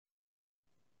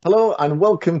Hello and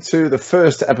welcome to the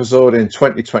first episode in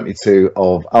 2022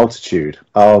 of Altitude,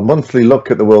 our monthly look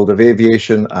at the world of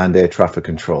aviation and air traffic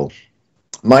control.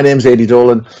 My name's Aidy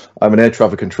Dolan. I'm an air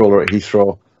traffic controller at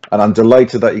Heathrow, and I'm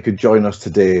delighted that you could join us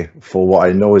today for what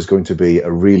I know is going to be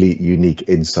a really unique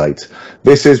insight.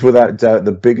 This is without doubt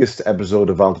the biggest episode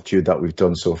of Altitude that we've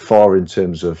done so far in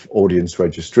terms of audience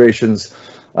registrations.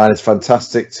 And it's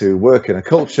fantastic to work in a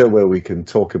culture where we can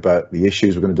talk about the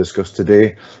issues we're going to discuss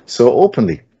today so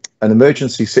openly. An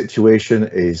emergency situation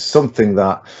is something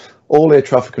that all air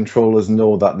traffic controllers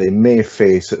know that they may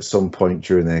face at some point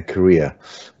during their career.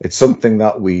 It's something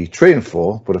that we train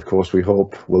for, but of course we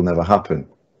hope will never happen.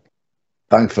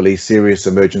 Thankfully, serious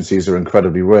emergencies are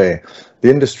incredibly rare.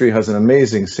 The industry has an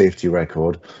amazing safety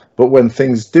record, but when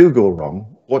things do go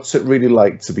wrong, what's it really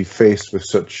like to be faced with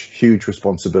such huge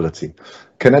responsibility?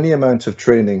 Can any amount of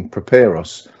training prepare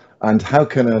us? And how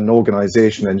can an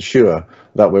organisation ensure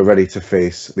that we're ready to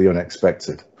face the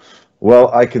unexpected?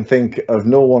 Well, I can think of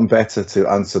no one better to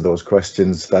answer those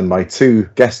questions than my two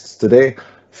guests today,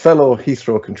 fellow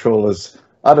Heathrow controllers,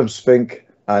 Adam Spink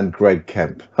and Greg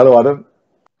Kemp. Hello, Adam.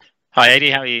 Hi,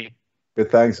 Aidy. How are you?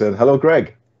 Good, thanks. And hello,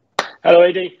 Greg. Hello,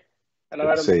 Aidy. Hello,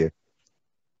 Good Adam. to see you.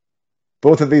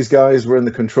 Both of these guys were in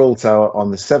the control tower on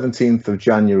the 17th of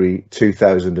January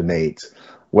 2008,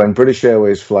 when British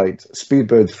Airways flight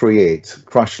Speedbird 38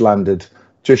 crash landed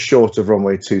just short of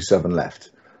runway 27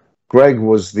 left. Greg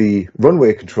was the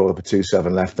runway controller for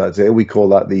 27 left that day. We call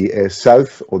that the Air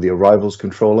South or the arrivals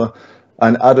controller.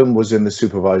 And Adam was in the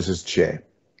supervisor's chair.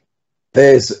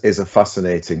 Theirs is a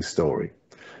fascinating story.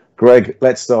 Greg,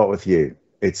 let's start with you.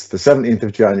 It's the 17th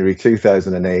of January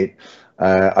 2008.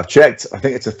 I've checked, I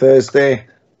think it's a Thursday,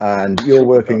 and you're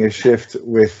working a shift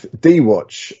with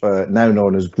D-Watch, now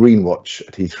known as Green Watch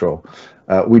at Heathrow.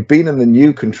 We'd been in the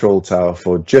new control tower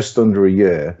for just under a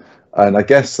year, and I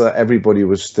guess that everybody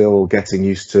was still getting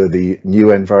used to the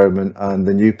new environment and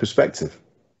the new perspective.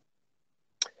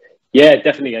 Yeah,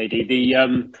 definitely, AD.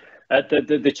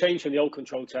 The change from the old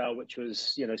control tower, which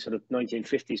was sort of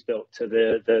 1950s built, to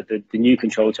the new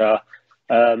control tower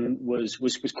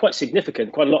was quite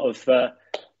significant. Quite a lot of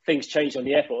things changed on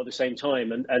the airport at the same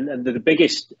time, and the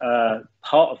biggest part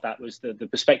of that was the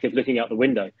perspective looking out the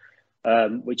window,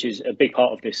 which is a big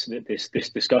part of this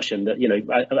discussion.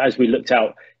 That as we looked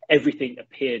out, everything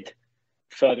appeared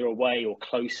further away or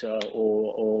closer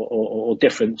or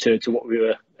different to what we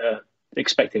were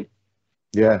expecting.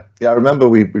 Yeah, I remember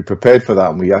we prepared for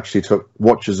that, and we actually took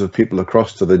watches of people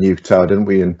across to the new tower, didn't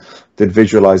we, and did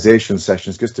visualization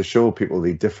sessions just to show people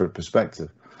the different perspective.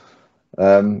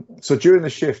 So during the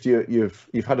shift,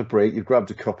 you've had a break, you've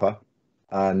grabbed a cuppa,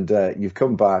 and you've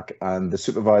come back, and the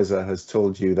supervisor has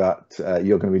told you that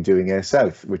you're going to be doing Air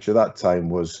South, which at that time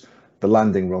was the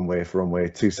landing runway for runway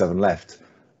 27 left.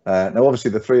 Now,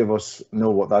 obviously, the three of us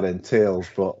know what that entails,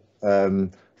 but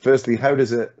firstly, how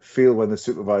does it feel when the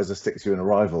supervisor sticks you in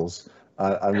arrivals,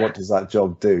 and what does that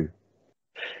job do?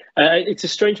 It's a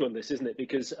strange one, this, isn't it?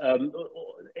 Because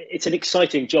it's an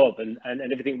exciting job, and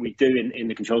everything we do in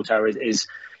the control tower is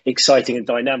exciting and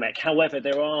dynamic. However,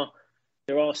 there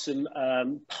are some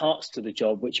parts to the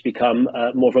job which become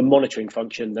more of a monitoring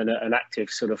function than an active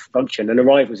sort of function. And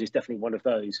arrivals is definitely one of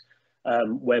those,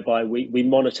 whereby we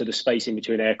monitor the spacing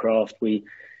between aircraft. We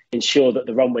ensure that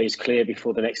the runway is clear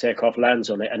before the next aircraft lands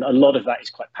on it. And a lot of that is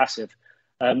quite passive.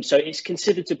 So it's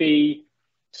considered to be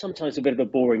sometimes a bit of a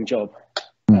boring job,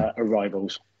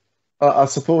 arrivals. I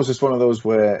suppose it's one of those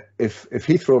where if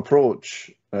Heathrow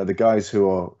approach, the guys who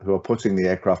are putting the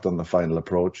aircraft on the final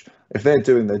approach, if they're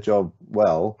doing their job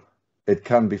well, it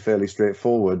can be fairly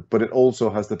straightforward, but it also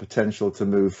has the potential to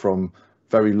move from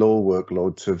very low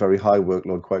workload to very high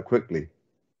workload quite quickly.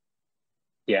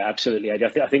 Yeah, absolutely.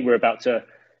 I think we're about to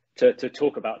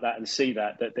talk about that and see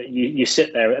that you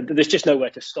sit there and there's just nowhere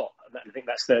to stop. I think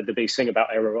that's the big thing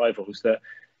about air arrivals, that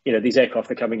these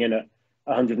aircraft are coming in at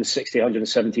 160,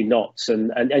 170 knots,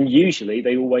 and usually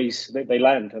they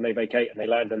land and they vacate, and they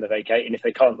land and they vacate, and if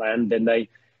they can't land, then they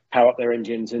power up their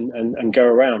engines and go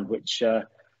around, which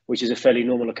is a fairly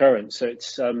normal occurrence. So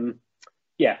it's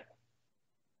yeah.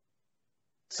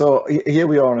 So here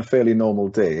we are on a fairly normal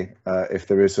day, if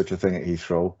there is such a thing at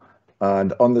Heathrow.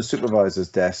 And on the supervisor's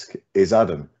desk is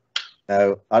Adam.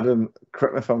 Now, Adam,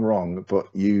 correct me if I'm wrong, but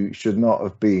you should not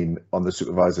have been on the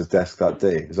supervisor's desk that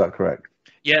day. Is that correct?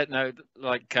 Yeah, no,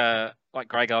 like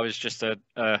Greg, I was just a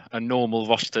normal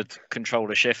rostered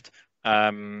controller shift.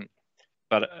 But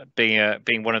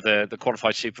being one of the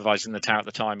qualified supervisors in the tower at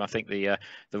the time, I think the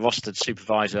rostered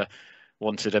supervisor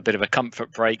wanted a bit of a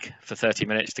comfort break for 30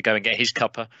 minutes to go and get his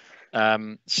cuppa.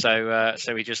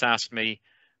 So he just asked me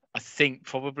I think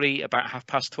probably about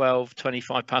 12:30,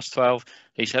 25 past 12.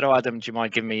 He said, "Oh, Adam, do you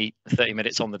mind giving me 30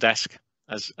 minutes on the desk?"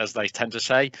 As they tend to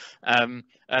say, and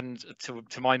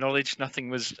to my knowledge, nothing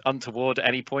was untoward at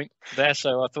any point there.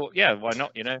 So I thought, yeah, why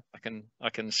not? You know, I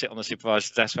can sit on the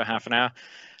supervisor's desk for half an hour,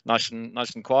 nice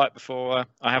and quiet before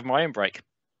I have my own break.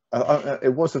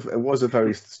 It was a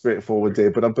very straightforward day,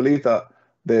 but I believe that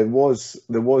there was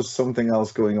something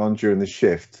else going on during the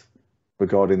shift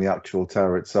regarding the actual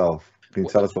tower itself. Can you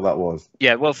tell us what that was?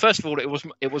 Yeah, well, first of all,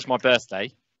 it was my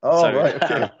birthday. Oh, so, right,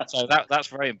 okay. So that's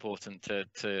very important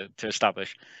to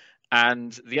establish.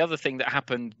 And the other thing that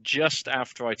happened just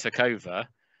after I took over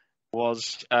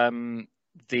was one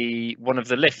of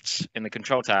the lifts in the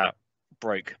control tower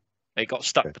broke. It got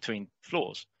stuck between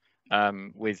floors,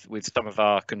 with some of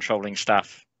our controlling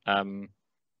staff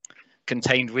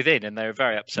contained within, and they were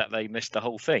very upset they missed the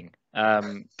whole thing.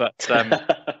 But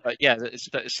yeah,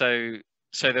 so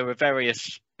there were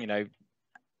various, you know,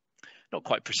 not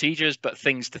quite procedures, but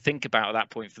things to think about at that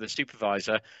point for the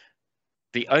supervisor.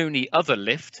 The only other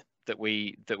lift that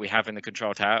we have in the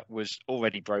control tower was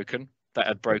already broken. That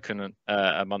had broken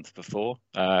a month before,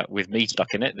 with me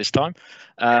stuck in it this time.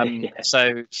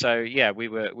 So yeah, we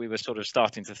were sort of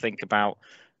starting to think about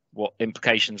what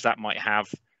implications that might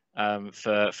have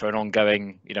for an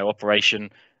ongoing, you know,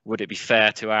 operation. Would it be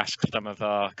fair to ask some of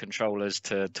our controllers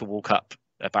to walk up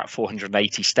about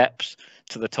 480 steps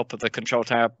to the top of the control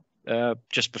tower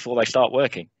just before they start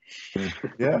working?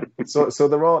 Yeah. So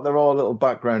there are little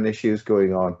background issues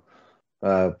going on,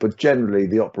 but generally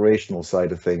the operational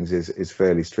side of things is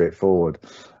fairly straightforward.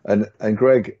 And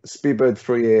Greg, Speedbird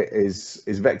 38 is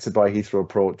vectored by Heathrow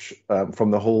approach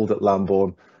from the hold at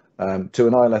Lambourne to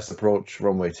an ILS approach,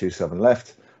 runway 27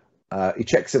 left. He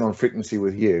checks in on frequency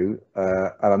with you,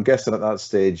 and I'm guessing at that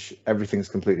stage everything's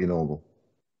completely normal.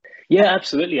 Yeah,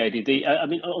 absolutely, ADD. I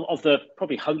mean, of the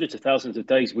probably hundreds of thousands of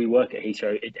days we work at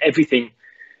Heathrow, everything,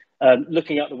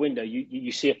 looking out the window,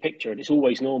 you see a picture and it's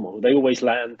always normal. They always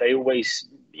land. They always,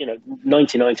 you know,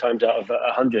 99 times out of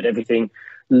 100, everything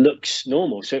looks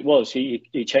normal. So it was.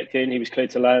 He checked in. He was cleared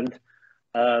to land.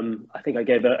 I think I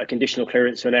gave a conditional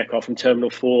clearance to an aircraft from Terminal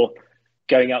 4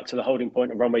 going out to the holding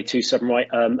point of runway 27 right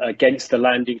against the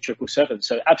landing 777.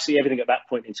 So absolutely everything at that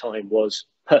point in time was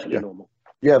perfectly normal.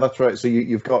 Yeah, that's right. So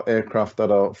you've got aircraft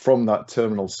that are from that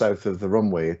terminal south of the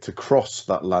runway to cross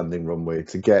that landing runway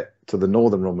to get to the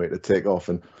northern runway to take off,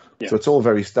 and so it's all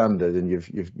very standard. And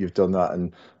you've done that,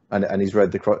 and he's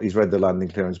read the landing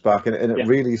clearance back, and it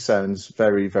really sounds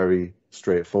very, very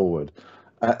straightforward.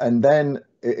 And then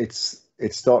it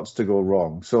starts to go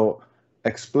wrong. So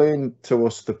explain to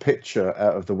us the picture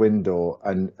out of the window,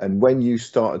 and when you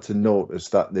started to notice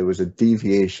that there was a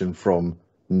deviation from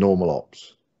normal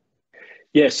ops.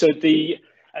 Yeah, so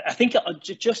I think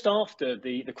just after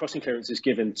the crossing clearance is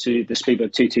given to the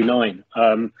Speedbird 229,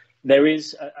 there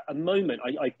is a moment,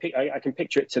 I can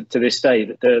picture it to this day,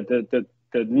 that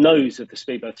the nose of the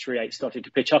Speedbird 38 started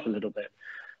to pitch up a little bit.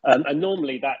 And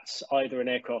normally that's either an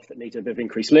aircraft that needs a bit of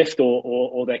increased lift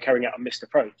or they're carrying out a missed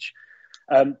approach.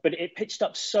 But it pitched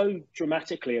up so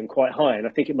dramatically and quite high, and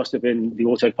I think it must have been the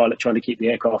autopilot trying to keep the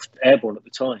aircraft airborne at the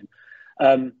time.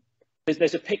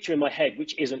 There's a picture in my head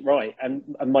which isn't right,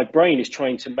 and my brain is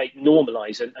trying to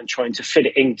normalize and trying to fit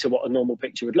it into what a normal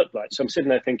picture would look like. So I'm sitting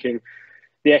there thinking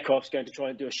the aircraft's going to try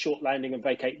and do a short landing and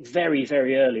vacate very,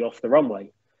 very early off the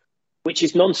runway, which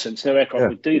is nonsense. No aircraft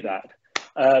would do that.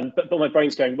 But my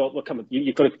brain's going, well, come on,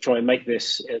 you've got to try and make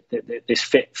this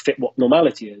fit what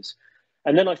normality is.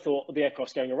 And then I thought, the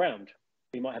aircraft's going around.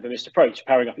 We might have a missed approach,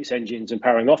 powering up its engines and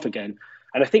powering off again.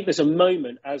 And I think there's a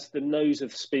moment as the nose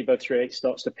of the Speedbird 38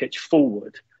 starts to pitch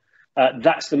forward.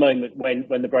 That's the moment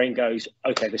when the brain goes,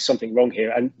 okay, there's something wrong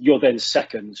here. And you're then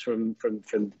seconds from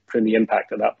the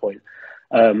impact at that point.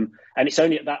 And it's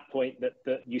only at that point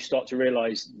that you start to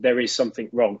realize there is something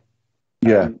wrong.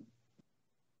 Yeah.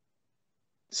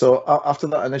 So after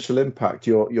that initial impact,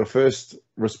 your first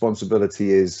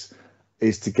responsibility is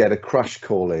to get a crash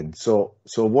call in. So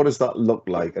what does that look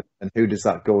like, and who does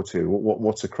that go to?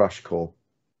 What's a crash call?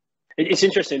 It's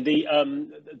interesting.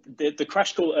 The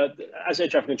crash call, as air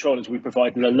traffic controllers, we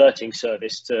provide an alerting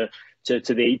service to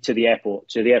the airport,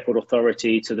 to the airport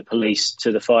authority, to the police,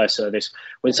 to the fire service.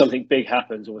 When something big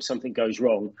happens or something goes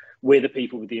wrong, we're the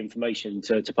people with the information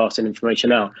to pass that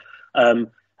information out.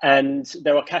 And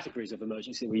there are categories of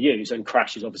emergency we use, and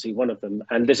crash is obviously one of them.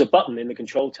 And there's a button in the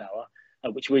control tower,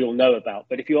 which we all know about.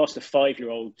 But if you ask a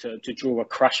 5-year-old to draw a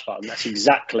crash button, that's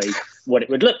exactly what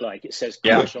it would look like. It says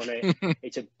crash on it.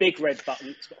 It's a big red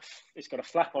button. It's got a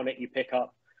flap on it you pick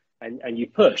up and you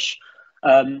push.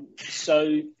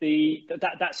 So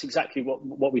that's exactly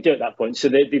what we do at that point. So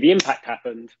the impact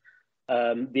happened.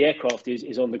 The aircraft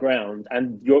is on the ground,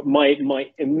 and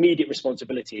my immediate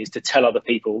responsibility is to tell other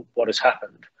people what has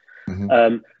happened.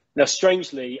 Mm-hmm. Now,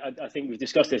 strangely, I think we've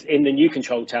discussed this, in the new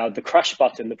control tower, the crash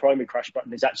button, the primary crash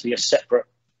button, is actually a separate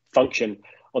function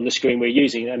on the screen we're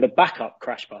using, and the backup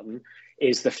crash button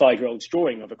is the 5-year-old's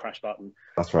drawing of a crash button.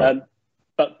 That's right.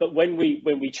 But when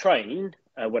we train,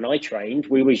 when I trained,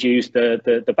 we always used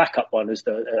the backup one as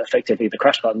effectively the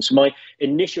crash button. So my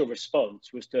initial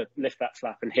response was to lift that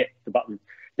flap and hit the button,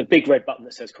 the big red button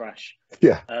that says crash.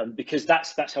 Yeah. Because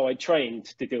that's how I trained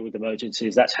to deal with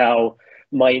emergencies. That's how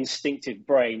my instinctive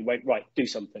brain went, right, do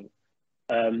something.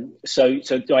 So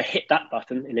I hit that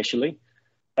button initially,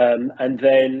 and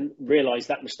then realized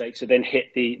that mistake. So then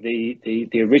hit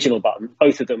the original button.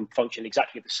 Both of them function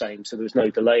exactly the same, so there was no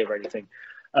delay or anything.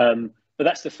 But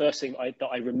that's the first thing that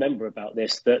I remember about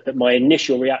this, that my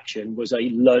initial reaction was a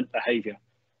learned behavior.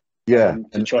 Yeah,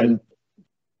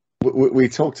 we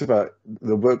talked about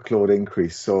the workload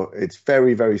increase, so it's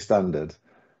very, very standard,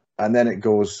 and then it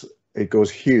goes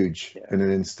huge in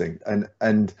an instant,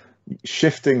 and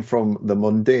shifting from the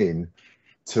mundane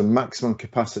to maximum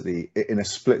capacity in a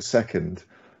split second.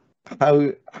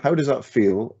 How does that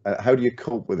feel? How do you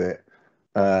cope with it,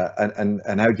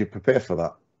 and how do you prepare for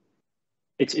that?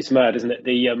 It's mad, isn't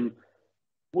it?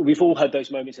 We've all had those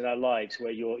moments in our lives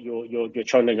where you're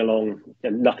trundling along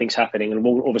and nothing's happening, and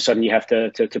all of a sudden you have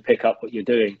to pick up what you're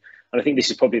doing. And I think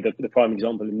this is probably the prime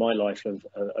example in my life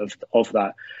of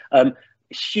that.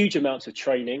 Huge amounts of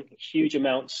training, huge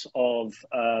amounts of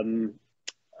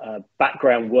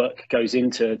background work goes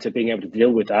into being able to deal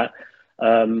with that.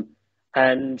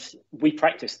 And we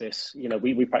practice this.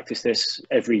 We practice this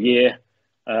every year.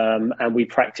 And we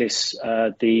practice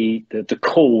the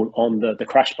call on the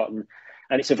crash button,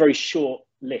 and it's a very short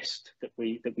list that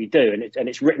we do, and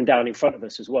it's written down in front of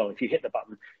us as well. If you hit the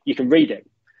button, you can read it,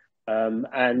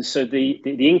 and so the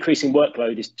increasing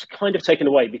workload is kind of taken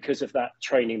away because of that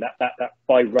training, that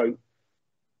by rote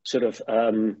sort of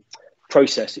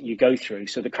process that you go through.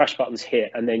 So the crash button's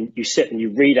hit, and then you sit and you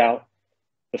read out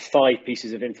the 5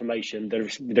 pieces of information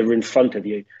that are in front of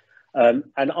you,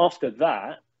 and after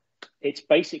that, it's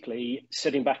basically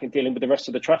sitting back and dealing with the rest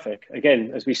of the traffic.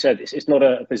 Again, as we said, it's not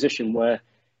a position where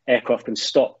aircraft can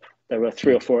stop. There are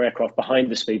 3 or 4 aircraft behind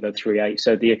the speedbird 38.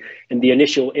 So the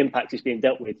initial impact is being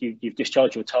dealt with. You've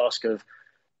discharged your task of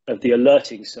the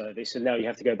alerting service, and now you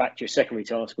have to go back to your secondary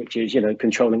task, which is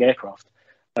controlling aircraft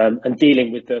and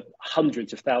dealing with the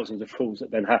hundreds of thousands of calls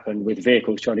that then happen with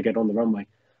vehicles trying to get on the runway.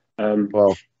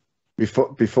 Well,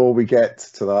 before we get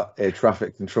to that air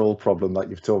traffic control problem that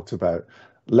you've talked about,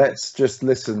 let's just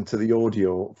listen to the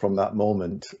audio from that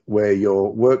moment where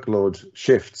your workload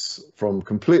shifts from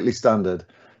completely standard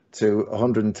to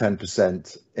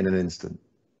 110% in an instant.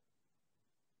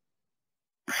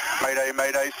 Mayday,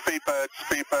 mayday, speedbird,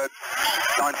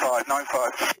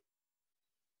 95.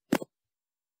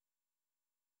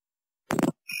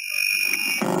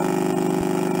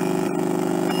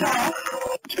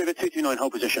 Speedbird 229,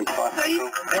 hold position.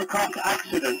 Aircraft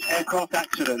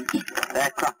accident.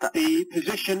 The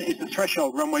position is the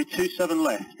threshold, runway 27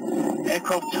 left.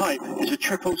 Aircraft type is a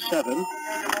 777.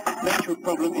 Nature of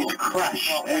problem is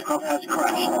crash. Aircraft has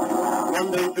crashed.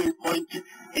 Rendezvous point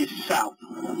is south.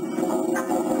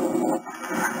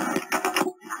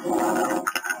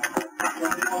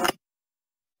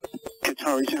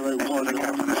 Qatari 01.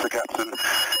 This is the captain.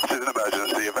 This is an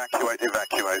emergency.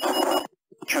 Evacuate.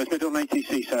 Transmit on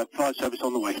ATC, sir. Fire service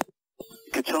on the way.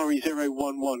 Qatari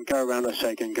 011, go around a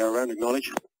second. Go around,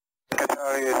 acknowledge.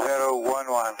 Qatari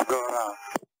 011, go around.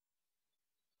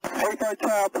 Heathrow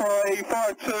Tower, priority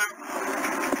 52,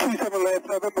 27 left,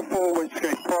 November 4,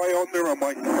 Whiskey, priority on the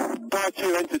runway. Fire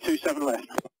 2, enter 27 left.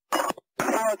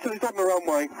 Fire 2 is on the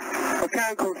runway. I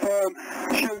can confirm,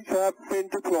 shoots have been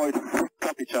deployed.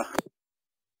 Copy, sir.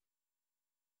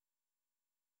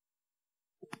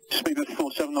 Speedbird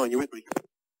 479, you with me?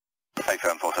 Hey,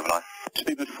 firm 479.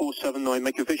 Speedbird 479,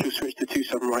 make a visual switch to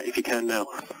 27 right if you can now.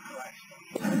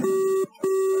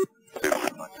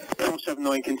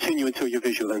 479, continue until you're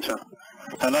visual then, sir.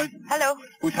 Hello? Hello.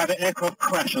 We've had an aircraft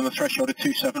crash on the threshold of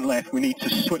 27 left. We need to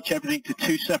switch everything to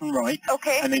 27 right.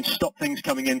 Okay. And then stop things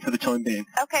coming in for the time being.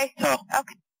 Okay. Ta.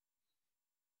 Okay.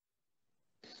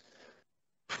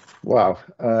 Wow.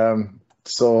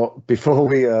 So before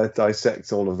we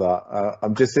dissect all of that,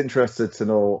 I'm just interested to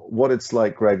know what it's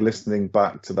like, Greg, listening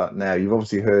back to that now. You've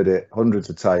obviously heard it hundreds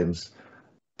of times,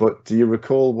 but do you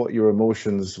recall what your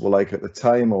emotions were like at the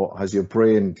time, or has your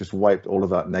brain just wiped all of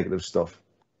that negative stuff?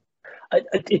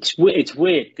 It's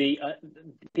weird.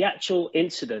 The actual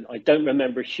incident, I don't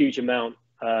remember a huge amount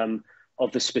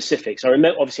of the specifics. I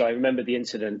remember the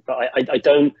incident, but I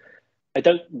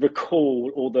don't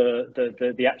recall all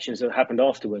the actions that happened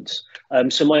afterwards.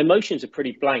 So my emotions are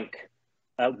pretty blank.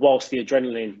 Whilst the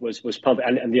adrenaline was pumping,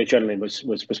 and the adrenaline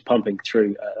was pumping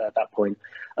through at that point.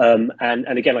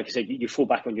 And again, like I said, you fall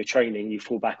back on your training, you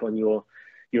fall back on your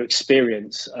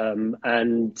experience, and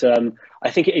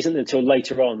I think it isn't until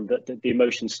later on that the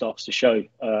emotion starts to show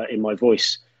in my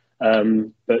voice.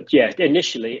 But yeah,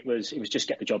 initially it was just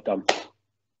get the job done.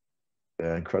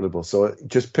 Yeah, incredible. So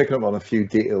just picking up on a few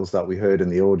details that we heard in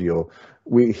the audio,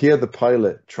 we hear the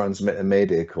pilot transmit a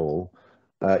mayday call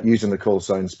using the call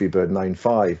sign Speedbird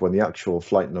 95 when the actual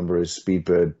flight number is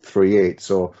Speedbird 38.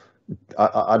 So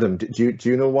Adam, do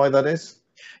you know why that is?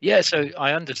 Yeah, so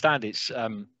I understand it's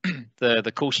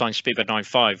the call sign Speedbird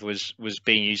 95 was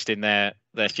being used in their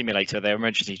simulator, their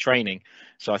emergency training.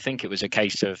 So I think it was a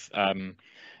case of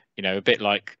a bit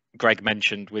like Greg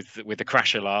mentioned with the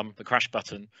crash alarm, the crash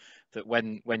button, that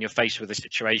when you're faced with a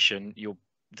situation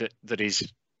that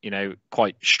is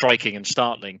quite striking and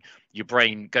startling, your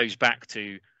brain goes back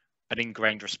to an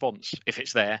ingrained response if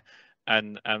it's there,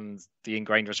 and the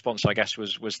ingrained response, I guess,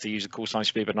 was to use a call sign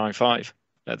Speedbird 95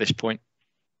 at this point.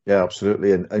 Yeah,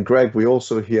 absolutely. And Greg, we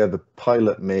also hear the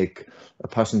pilot make a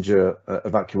passenger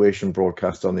evacuation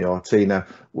broadcast on the RT. Now,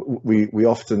 we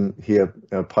often hear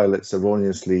pilots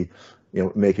erroneously,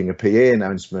 making a PA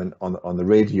announcement on the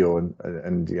radio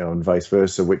and vice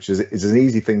versa, which is an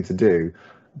easy thing to do.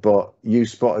 But you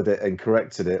spotted it and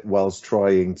corrected it whilst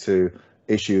trying to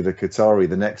issue the Qatari,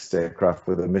 the next aircraft,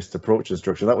 with a missed approach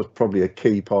instruction. That was probably a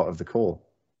key part of the call.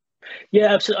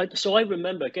 Yeah, absolutely. So I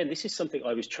remember, again, this is something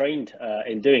I was trained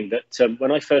in doing, that when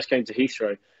I first came to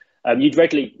Heathrow, you'd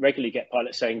regularly get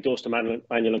pilots saying doors to manual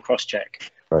and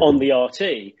cross-check on the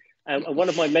RT. And one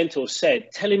of my mentors said,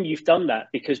 tell him you've done that,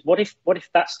 because what if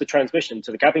that's the transmission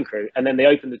to the cabin crew and then they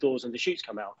open the doors and the chutes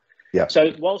come out? Yeah.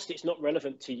 So whilst it's not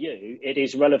relevant to you, it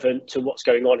is relevant to what's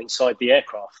going on inside the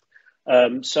aircraft.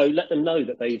 So let them know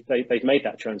that they've made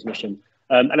that transmission.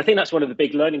 And I think that's one of the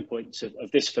big learning points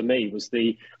of this for me, was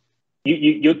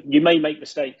you may make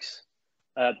mistakes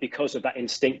because of that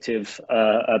instinctive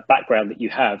background that you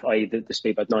have, i.e. the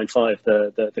Speedbird 95,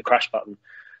 the crash button.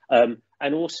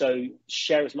 And also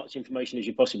share as much information as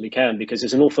you possibly can, because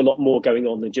there's an awful lot more going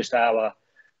on than just our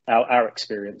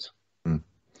experience.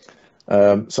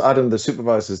 So Adam, the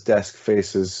supervisor's desk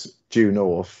faces due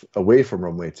north, away from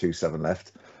runway 27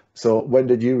 left. So when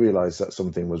did you realise that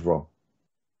something was wrong?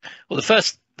 Well,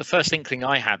 the first inkling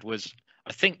I had was,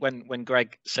 I think when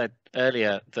Greg said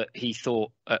earlier that he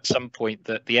thought at some point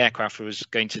that the aircraft was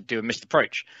going to do a missed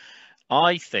approach.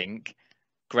 I think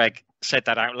Greg said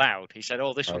that out loud. He said,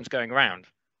 "Oh, this one's going around."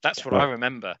 That's what I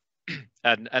remember,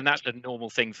 and that's a normal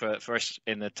thing for us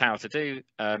in the tower to do,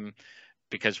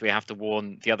 because we have to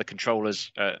warn the other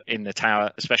controllers in the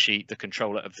tower, especially the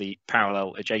controller of the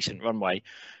parallel adjacent runway,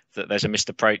 that there's a missed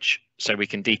approach, so we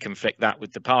can deconflict that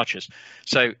with departures.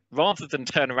 So rather than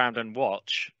turn around and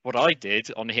watch, what I did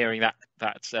on hearing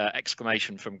that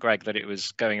exclamation from Greg that it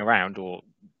was going around, or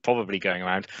probably going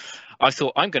around, I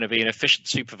thought, I'm going to be an efficient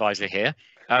supervisor here.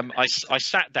 I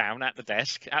sat down at the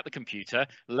desk, at the computer,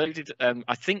 loaded,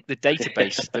 I think the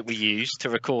database that we used to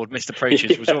record missed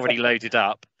approaches was already loaded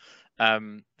up,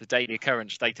 the daily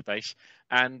occurrence database.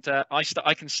 And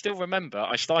I can still remember,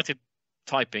 I started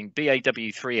typing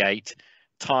BAW38,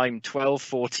 time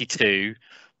 12:42,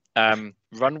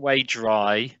 runway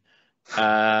dry,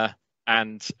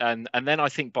 and then I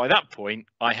think by that point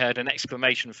I heard an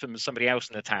exclamation from somebody else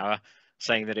in the tower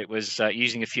saying that it was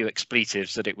using a few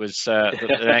expletives, that it was that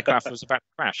the aircraft was about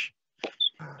to crash.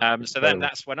 So then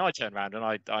that's when I turned around and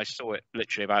I saw it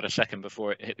literally about a second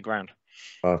before it hit the ground.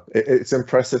 It's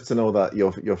impressive to know that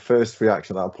your first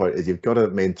reaction at that point is you've got to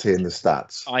maintain the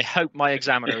stats. I hope my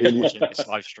examiner is watching this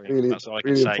live stream. Really, that's all I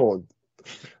can say. Important.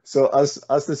 So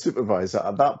as the supervisor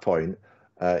at that point,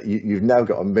 you've now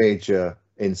got a major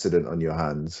incident on your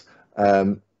hands.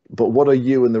 But what are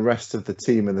you and the rest of the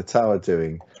team in the tower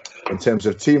doing in terms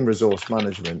of team resource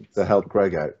management to help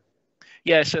Greg out?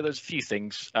 Yeah, so there's a few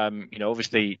things.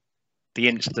 Obviously the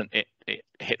instant it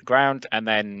hit the ground, and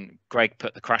then Greg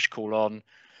put the crash call on.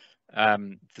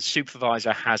 The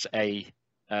supervisor has a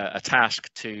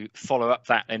task to follow up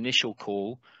that initial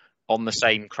call on the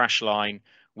same crash line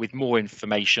with more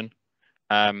information.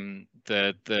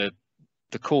 The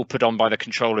call put on by the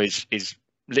controller is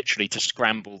literally to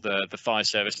scramble the fire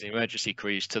service and the emergency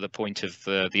crews to the point of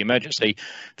the emergency.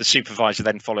 The supervisor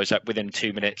then follows up within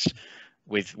 2 minutes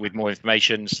with more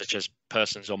information, such as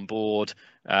persons on board,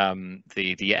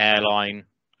 the airline,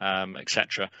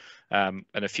 etc., and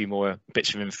a few more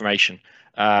bits of information.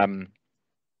 And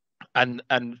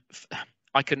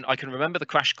I can remember the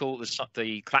crash call,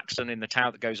 the klaxon in the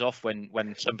tower that goes off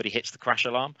when somebody hits the crash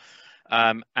alarm,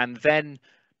 and then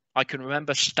I can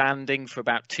remember standing for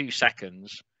about 2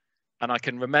 seconds, and I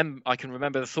can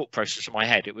remember the thought process in my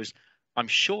head. It was, I'm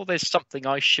sure there's something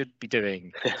I should be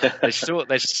doing. I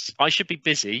should be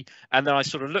busy. And then I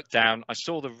sort of looked down. I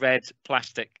saw the red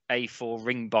plastic A4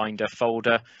 ring binder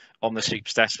folder on the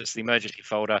soups desk. That's the emergency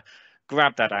folder.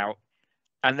 Grabbed that out.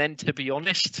 And then, to be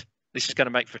honest, this is going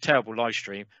to make for a terrible live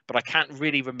stream, but I can't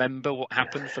really remember what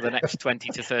happened for the next 20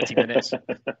 to 30 minutes.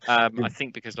 I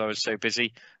think because I was so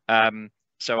busy.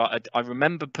 So I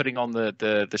remember putting on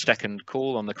the second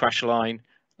call on the crash line,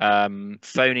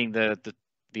 phoning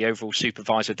the overall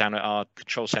supervisor down at our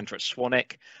control center at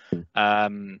Swanwick,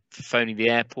 phoning the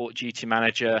airport duty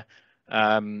manager,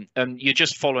 and you're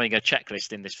just following a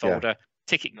checklist in this folder,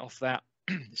 ticking off that,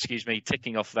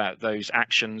 ticking off those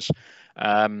actions,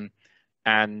 and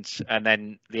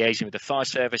then liaising with the fire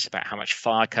service about how much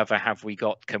fire cover have we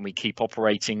got, can we keep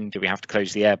operating, do we have to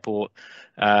close the airport,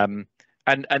 and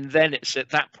then it's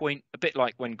at that point, a bit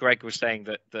like when Greg was saying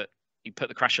that you put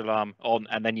the crash alarm on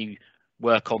and then you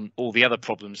work on all the other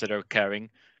problems that are occurring,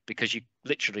 because you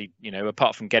literally,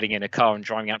 apart from getting in a car and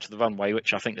driving out to the runway,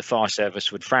 which I think the fire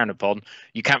service would frown upon,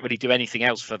 you can't really do anything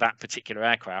else for that particular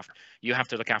aircraft. You have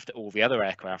to look after all the other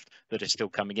aircraft that are still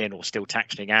coming in or still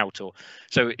taxiing out. Or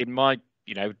so in my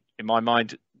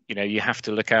mind, you have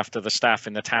to look after the staff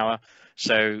in the tower.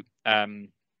 So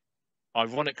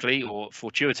ironically or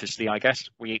fortuitously, I guess,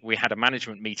 we had a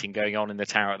management meeting going on in the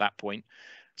tower at that point.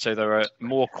 So there are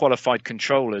more qualified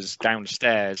controllers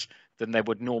downstairs than there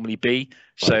would normally be.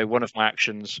 So one of my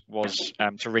actions was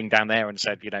to ring down there and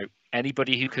said,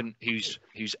 anybody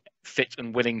who's fit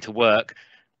and willing to work,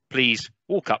 please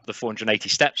walk up the 480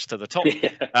 steps to the top.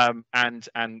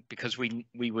 And because we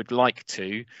would like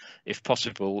to, if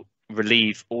possible,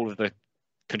 relieve all of the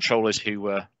controllers who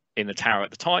were in the tower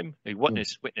at the time, who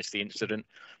witnessed the incident,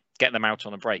 get them out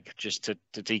on a break just to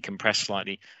decompress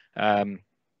slightly.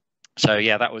 So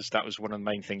yeah, that was one of the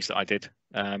main things that I did.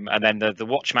 And then the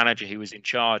watch manager who was in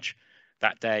charge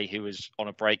that day, who was on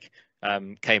a break,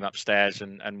 came upstairs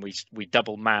and we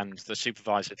double manned the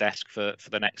supervisor desk for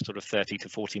the next sort of 30 to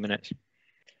 40 minutes.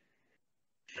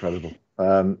 Incredible.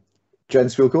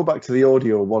 Gents, we'll go back to the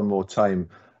audio one more time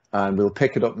and we'll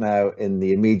pick it up now in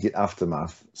the immediate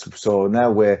aftermath. So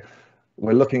now we're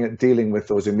looking at dealing with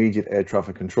those immediate air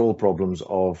traffic control problems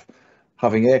of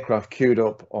having aircraft queued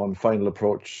up on final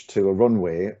approach to a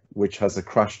runway which has a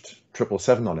crashed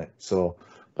 777 on it. So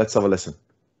let's have a listen.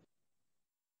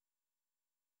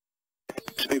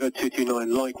 Speedbird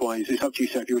 229, likewise, it's up to you,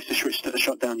 sir. If you wish to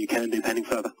shut down, you can do, pending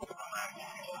further.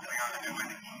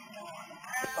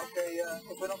 Okay,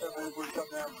 if we're not going to move, we'll shut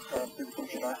down.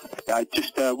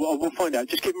 Just, we'll find out.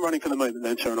 Just keep them running for the moment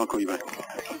then, sir, and I'll call you back.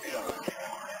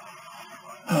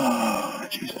 Oh,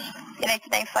 Jesus.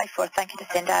 United 954, thank you to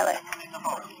send dialer.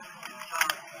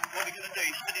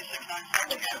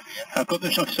 I've got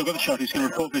the shot, he's going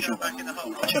to report visual.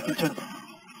 Sheffington.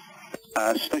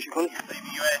 Station calling.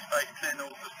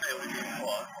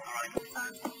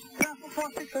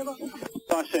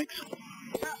 56.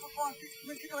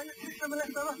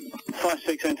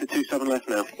 56 enter 27 left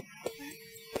now.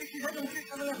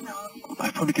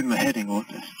 I've probably given him a heading or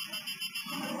this.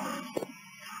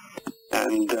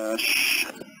 And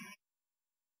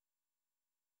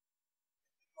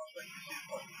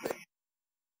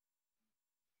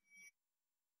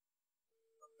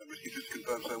just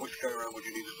confirm, so which go around would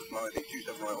you need to supply, the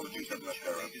 27 right or the 27 left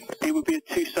go around? it would be a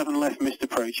 27 left missed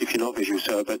approach if you're not visual,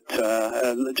 sir, but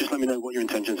just let me know what your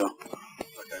intentions are.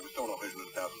 Okay, we're still not visual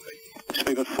at 1,000 feet.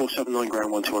 Speedbird 479,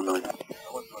 ground 1219.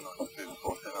 129,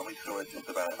 47, we saw it just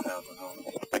about 1,000.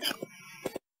 Thanks.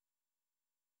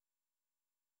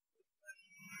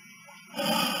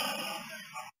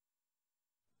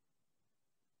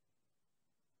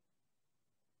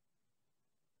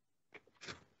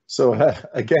 So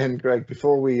again, Greg,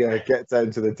 before we get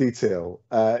down to the detail,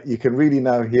 you can really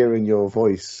now hear in your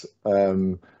voice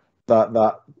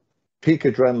that peak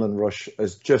adrenaline rush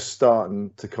is just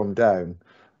starting to come down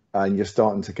and you're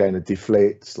starting to kind of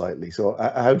deflate slightly. So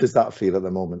how does that feel at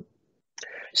the moment?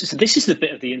 So this is the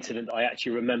bit of the incident that I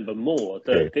actually remember more.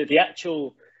 The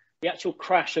actual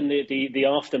crash and the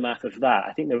aftermath of that.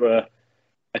 I think there were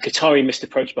a Qatari missed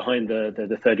approach behind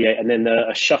the 38, and then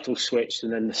a shuttle switched,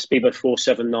 and then the Speedbird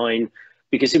 479,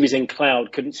 because it was in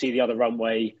cloud, couldn't see the other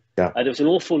runway. Yeah. There was an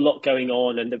awful lot going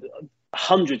on, and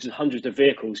hundreds and hundreds of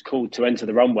vehicles called to enter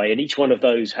the runway, and each one of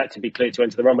those had to be cleared to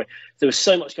enter the runway. There was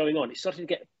so much going on. It started to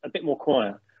get a bit more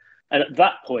quiet. And at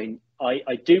that point,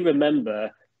 I do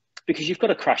remember, because you've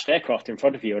got a crashed aircraft in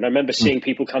front of you, and I remember seeing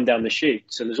people come down the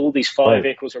chutes, and there's all these fire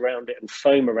vehicles around it and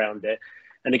foam around it.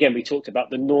 And again, we talked about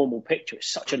the normal picture.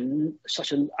 It's such an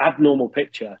abnormal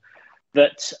picture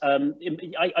that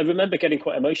I remember getting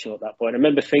quite emotional at that point. I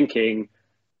remember thinking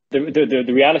the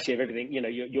reality of everything. You know,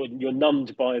 you're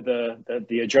numbed by the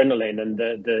adrenaline and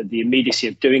the immediacy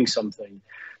of doing something.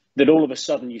 That all of a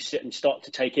sudden you sit and start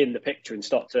to take in the picture and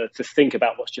start to think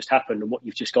about what's just happened and what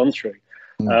you've just gone through.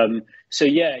 So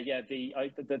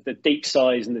the deep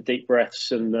sighs and the deep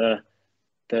breaths and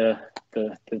it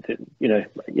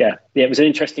was an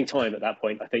interesting time at that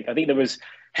point. I think there was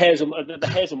the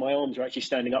hairs on my arms are actually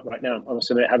standing up right now. I must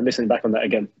admit, having listened back on that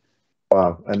again.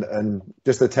 Wow, and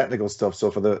just the technical stuff. So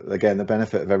for the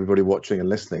benefit of everybody watching and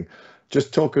listening,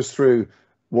 just talk us through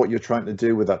what you're trying to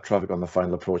do with that traffic on the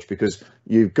final approach, because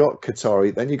you've got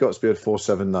Qatari, then you've got Spirit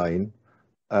 479,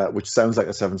 which sounds like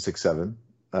a 767,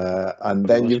 and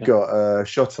then you've got a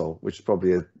shuttle, which is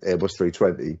probably an Airbus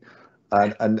 320,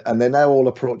 and they're now all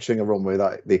approaching a runway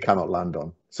that they cannot land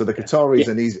on. So the Qatari is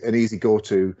an easy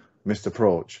go-to missed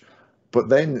approach, but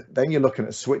then you're looking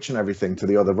at switching everything to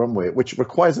the other runway, which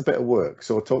requires a bit of work.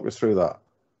 So talk us through that.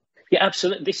 Yeah,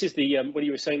 absolutely. This is the what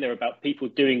you were saying there about people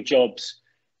doing jobs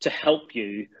to help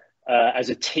you as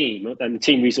a team, and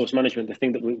team resource management, the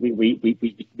thing that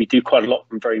we do quite a lot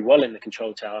and very well in the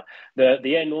control tower.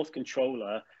 The Air North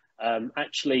controller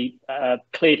actually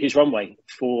cleared his runway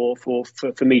for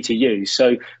me to use.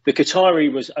 So the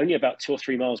Qatari was only about 2 or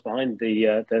 3 miles behind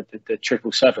the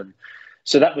 777.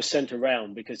 So that was sent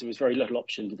around because there was very little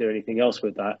option to do anything else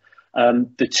with that.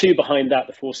 The two behind that,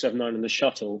 the 479 and the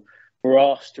shuttle, were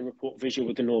asked to report visual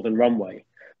with the northern runway.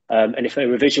 And if they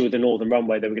were visual with the northern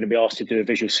runway, they were going to be asked to do a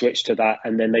visual switch to that,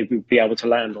 and then they would be able to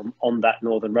land on that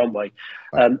northern runway.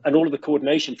 And all of the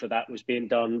coordination for that was being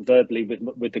done verbally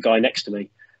with the guy next to me,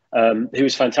 who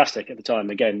was fantastic at the time.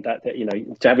 Again, that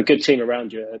to have a good team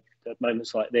around you at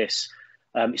moments like this,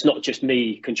 it's not just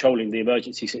me controlling the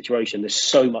emergency situation. There's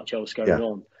so much else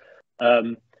going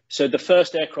on. So the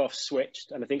first aircraft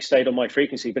switched, and I think stayed on my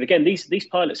frequency. But again, these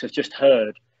pilots have just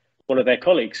heard one of their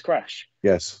colleagues crash.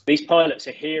 Yes. These pilots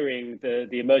are hearing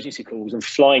the emergency calls and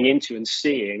flying into and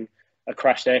seeing a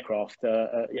crashed aircraft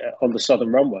on the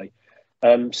southern runway.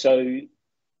 So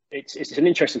it's an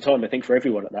interesting time, I think, for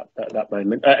everyone at that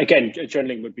moment. Again,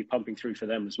 adrenaline would be pumping through for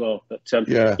them as well. But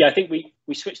I think we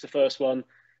switched the first one.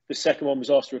 The second one was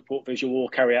asked to report visual or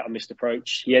carry out a missed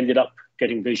approach. He ended up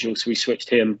getting visual, so we switched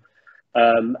him.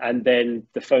 And then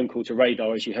the phone call to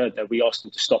radar, as you heard there, we asked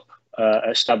them to stop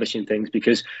establishing things,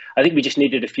 because I think we just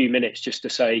needed a few minutes just to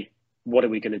say, what are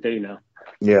we going to do now?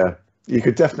 Yeah, you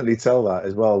could definitely tell that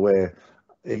as well, where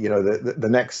the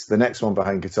next one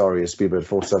behind Qatari is Speedbird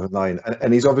 479,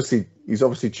 and he's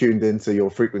obviously tuned into your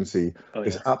frequency.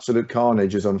 This absolute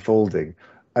carnage is unfolding,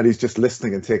 and he's just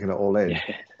listening and taking it all in.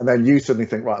 And then you suddenly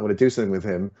think, right, I'm going to do something with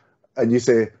him, and you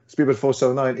say Speedbird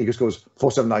 479, he just goes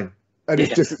 479, and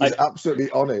he's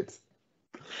absolutely on it.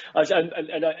 And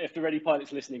if there are any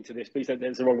pilots listening to this, please don't think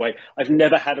it's the wrong way. I've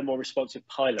never had a more responsive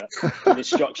pilot in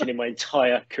instruction in my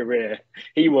entire career.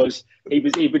 He would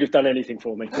have done anything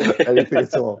for me. Anything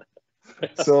at all.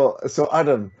 So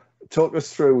Adam, talk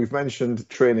us through. We've mentioned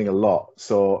training a lot.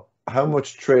 So how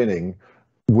much training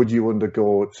would you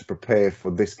undergo to prepare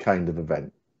for this kind of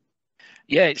event?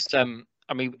 Yeah, it's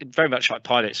I mean, very much like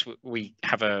pilots, we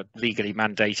have a legally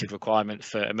mandated requirement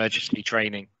for emergency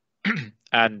training,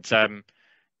 and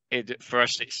for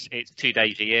us, it's 2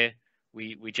 days a year.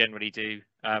 We generally do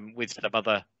with some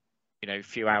other,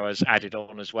 few hours added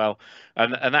on as well,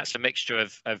 and that's a mixture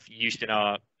of used in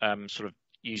our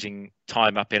using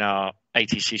time up in our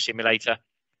ATC simulator,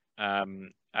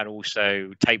 and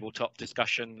also tabletop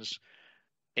discussions.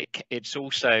 It's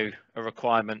also a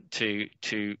requirement to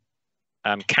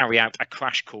carry out a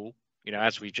crash call,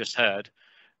 as we just heard.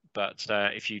 But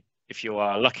if you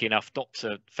are lucky enough not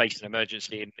to face an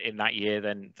emergency in that year,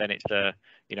 then it's a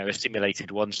simulated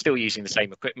one, still using the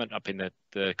same equipment up in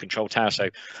the control tower. So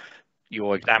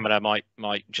your examiner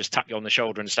might just tap you on the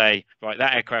shoulder and say, right,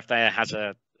 that aircraft there has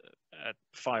a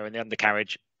fire in the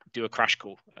undercarriage, do a crash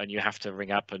call, and you have to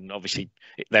ring up, and obviously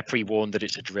they're pre-warned that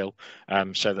it's a drill,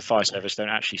 so the fire service don't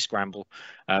actually scramble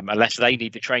unless they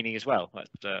need the training as well. That's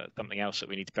something else that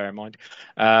we need to bear in mind.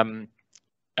 And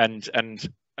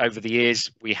over the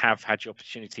years, we have had the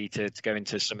opportunity to go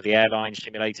into some of the airline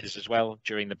simulators as well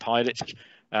during the pilots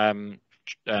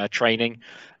training,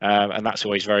 and that's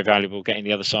always very valuable, getting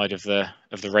the other side of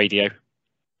the radio.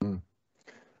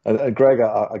 And Greg,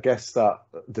 I guess that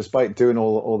despite doing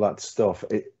all that stuff,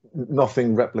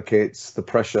 nothing replicates the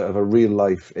pressure of a real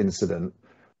life incident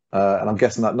And I'm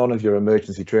guessing that none of your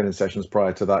emergency training sessions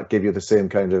prior to that give you the same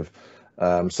kind of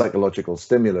psychological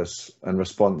stimulus and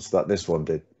response that this one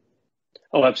did.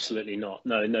 Oh, absolutely not.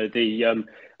 No. The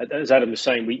as Adam was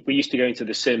saying, we used to go into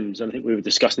the sims, and I think we were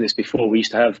discussing this before. We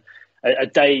used to have a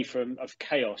day of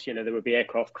chaos. You know, there would be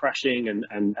aircraft crashing,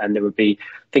 and there would be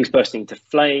things bursting into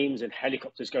flames and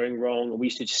helicopters going wrong. And we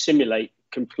used to just simulate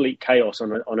complete chaos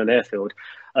on an airfield.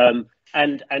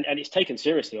 And it's taken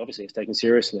seriously. Obviously, it's taken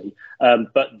seriously.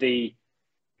 But the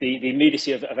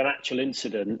immediacy of an actual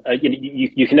incident,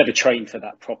 you can never train for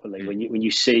that properly. When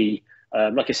you see,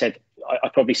 like I said,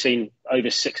 I've probably seen over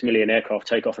 6 million aircraft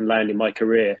take off and land in my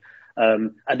career,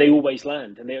 and they always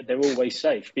land, and they're always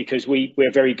safe because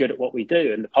we're very good at what we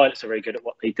do, and the pilots are very good at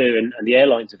what they do, and the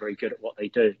airlines are very good at what they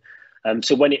do.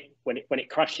 So when it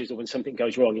crashes or when something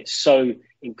goes wrong, it's so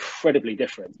incredibly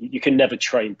different. You can never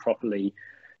train properly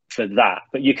for that,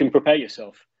 but you can prepare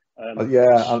yourself.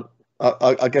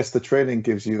 I guess the training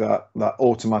gives you that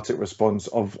automatic response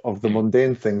of the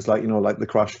mundane things, like, like the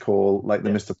crash call, like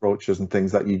the missed approaches and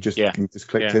things that you just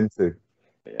clicked into.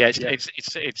 Yeah,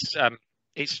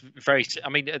 it's very. I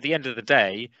mean, at the end of the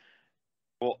day,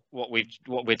 what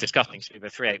we're discussing,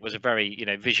 BAW38, was a very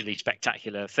visually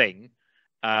spectacular thing,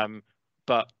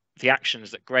 but the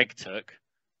actions that Greg took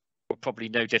were probably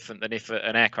no different than if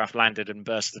an aircraft landed and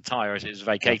burst the tyre as it was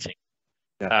vacating.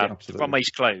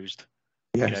 Runways closed.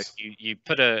 Yes. You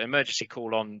put an emergency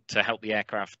call on to help the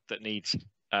aircraft that needs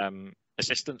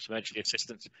emergency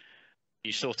assistance.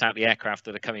 You sort out the aircraft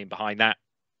that are coming behind that,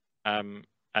 and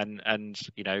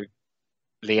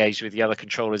liaise with the other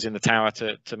controllers in the tower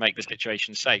to make the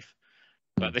situation safe.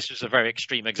 But this was a very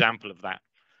extreme example of that.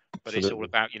 But It's all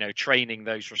about training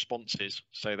those responses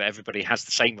so that everybody has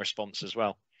the same response as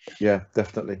well. Yeah,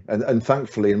 definitely. And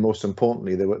thankfully, and most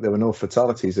importantly, there were no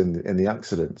fatalities in the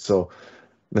accident. So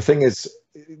the thing is,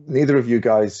 neither of you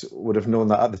guys would have known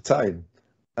that at the time.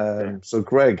 So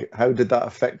Greg, how did that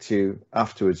affect you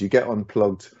afterwards? You get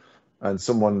unplugged and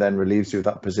someone then relieves you of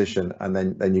that position, and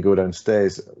then you go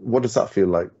downstairs. What does that feel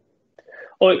like?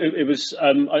 Oh, it was.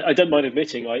 I don't mind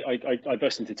admitting, I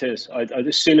burst into tears.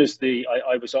 As soon as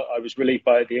I was relieved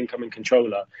by the incoming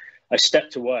controller, I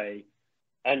stepped away,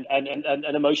 and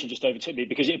emotion just overtook me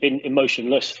because it had been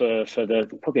emotionless for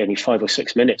the probably only 5 or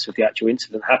 6 minutes of the actual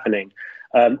incident happening.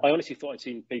 I honestly thought I'd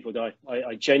seen people die.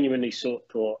 I genuinely thought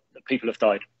that people have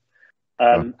died.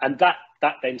 And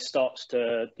that then you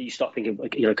start thinking,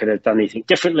 could I have done anything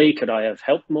differently? Could I have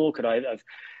helped more? Could I have?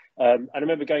 And I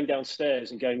remember going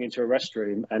downstairs and going into a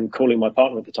restroom and calling my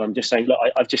partner at the time, just saying, look,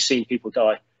 I've just seen people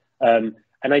die. And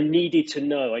I needed to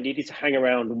know, I needed to hang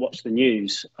around and watch the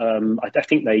news. I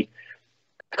think I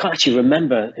can't actually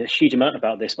remember a huge amount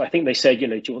about this, but I think they said, do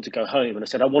you want to go home? And I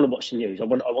said, I want to watch the news. I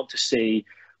want to see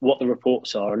what the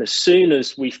reports are. And as soon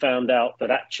as we found out that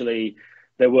actually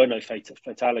there were no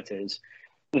fatalities,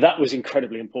 that was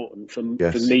incredibly important for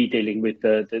me dealing with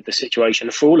the situation,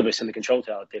 and for all of us in the control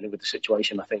tower dealing with the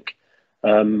situation, I think.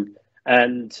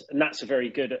 And that's very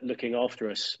good at looking after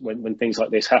us when things like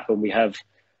this happen. We have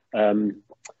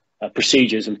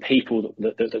procedures and people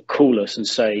that call us and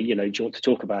say, do you want to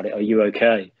talk about it? Are you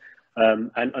okay?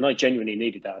 And I genuinely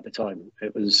needed that at the time.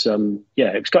 It was, it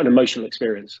was quite an emotional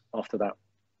experience after that.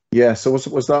 Yeah. So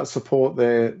was that support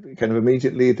there kind of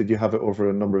immediately? Did you have it over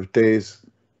a number of days?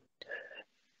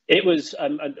 It was.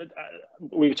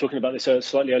 We were talking about this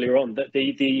slightly earlier on. That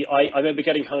I remember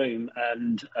getting home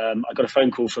and I got a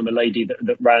phone call from a lady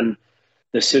that ran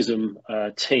the CISM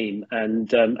team,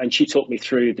 and she talked me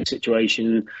through the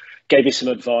situation, gave me some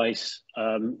advice,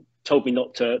 told me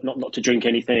not to drink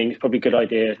anything. It's probably a good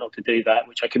idea not to do that,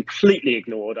 which I completely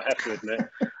ignored, I have to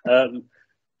admit.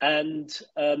 And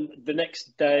the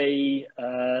next day,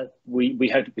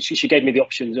 she gave me the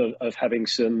options of having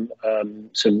some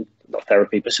not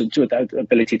therapy, but some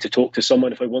ability to talk to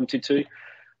someone if I wanted to.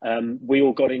 We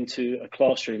all got into a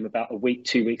classroom about a week,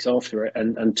 2 weeks after it,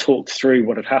 and talked through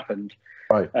what had happened.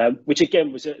 Right. Which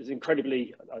again was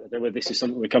incredibly. I don't know whether this is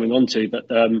something we're coming on to, but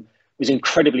was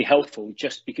incredibly helpful.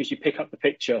 Just because you pick up the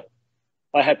picture,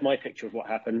 I had my picture of what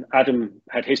happened. Adam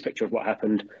had his picture of what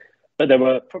happened. But there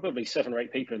were probably 7 or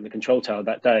 8 people in the control tower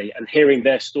that day, and hearing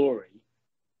their story,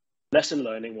 lesson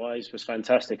learning wise, was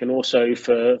fantastic, and also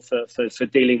for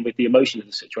dealing with the emotion of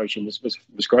the situation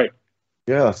was great.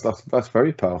 Yeah, that's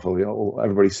very powerful.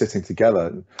 Everybody sitting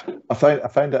together. I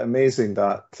found it amazing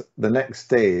that the next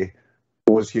day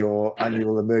was your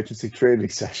annual emergency training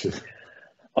session.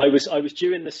 I was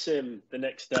due in the sim the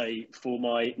next day for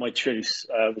my truce,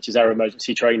 which is our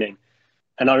emergency training.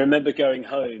 And I remember going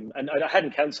home, and I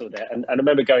hadn't cancelled it. And I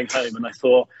remember going home and I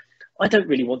thought, I don't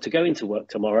really want to go into work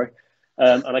tomorrow.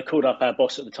 And I called up our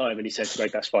boss at the time, and he said,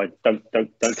 "Greg, that's fine. Don't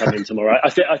come in tomorrow. I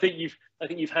think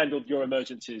you've handled your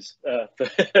emergencies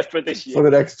for this year for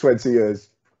the next 20 years."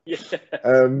 Yeah.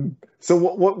 So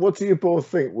what do you both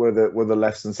think were the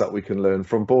lessons that we can learn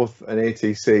from both an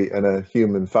ATC and a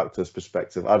human factors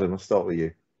perspective? Adam, I'll start with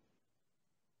you.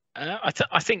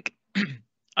 I think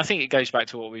it goes back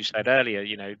to what we said earlier.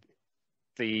 You know,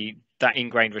 that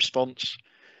ingrained response,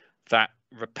 that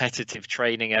repetitive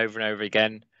training over and over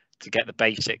again to get the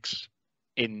basics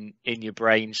in your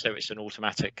brain, so it's an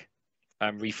automatic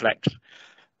reflex,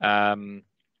 and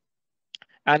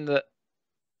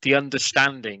the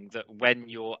understanding that when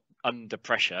you're under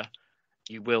pressure,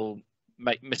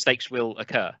 mistakes will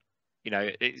occur. You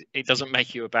know, it doesn't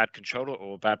make you a bad controller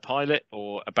or a bad pilot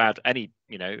or a bad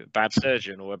bad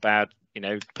surgeon or a bad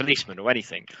policeman or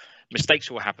anything.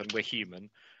 Mistakes will happen. We're human.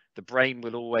 The brain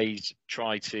will always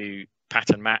try to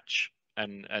pattern match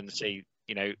and see,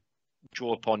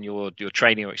 draw upon your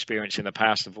training or experience in the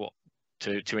past of what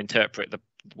to interpret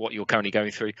what you're currently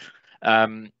going through.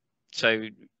 So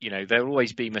there'll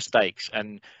always be mistakes,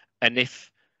 and if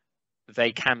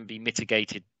they can be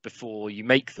mitigated before you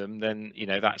make them, then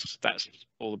that's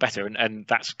all the better, and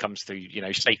that comes through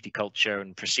safety culture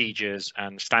and procedures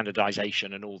and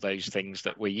standardization and all those things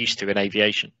that we're used to in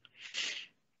aviation.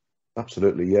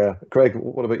 Absolutely, yeah. Craig,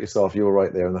 what about yourself? You were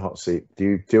right there in the hot seat. Do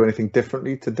you do anything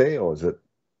differently today, or is it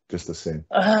just the same?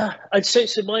 I'd say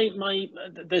so.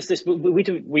 There's this.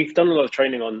 We've done a lot of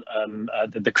training on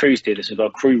the crews do this as well,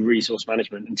 crew resource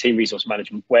management and team resource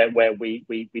management, where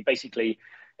we basically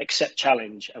accept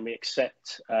challenge, and we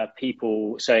accept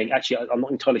people saying, actually, I'm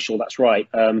not entirely sure that's right,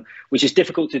 which is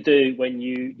difficult to do when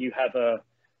you have a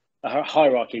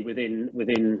hierarchy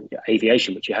within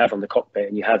aviation, which you have on the cockpit,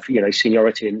 and you have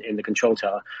seniority in the control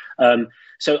tower.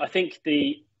 So I think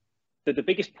the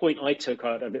biggest point I took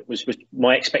out of it was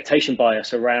my expectation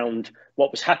bias around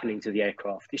what was happening to the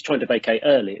aircraft. It's trying to vacate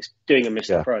early. It's doing a missed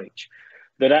approach.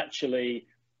 That actually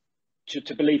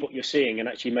to believe what you're seeing and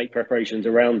actually make preparations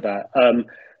around that.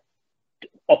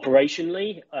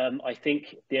 Operationally, I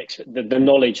think the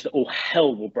knowledge that all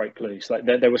hell will break loose. Like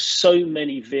there were so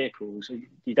many vehicles.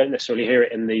 You don't necessarily hear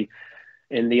it in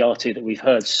the RT that we've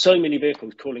heard. So many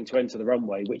vehicles calling to enter the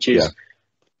runway, which is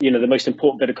the most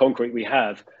important bit of concrete we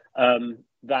have.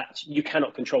 That you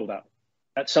cannot control that.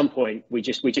 At some point, we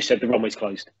just said the runway's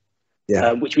closed.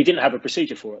 Which we didn't have a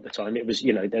procedure for at the time. It was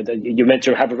you're meant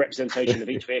to have a representation of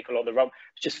each vehicle on the run.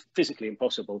 It's just physically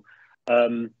impossible.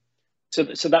 So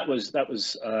that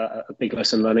was a big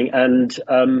lesson learning, and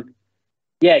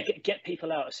get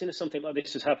people out as soon as something like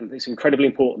this has happened. It's incredibly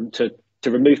important to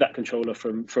remove that controller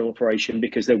from operation,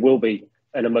 because there will be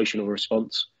an emotional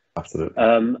response. Absolutely.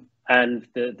 And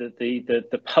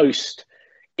the post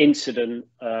incident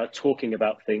talking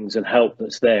about things and help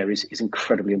that's there is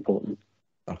incredibly important.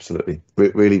 Absolutely.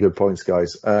 Really good points,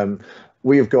 guys.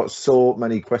 We have got so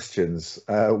many questions.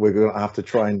 We're going to have to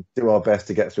try and do our best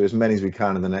to get through as many as we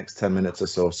can in the next 10 minutes or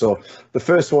so. So the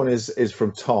first one is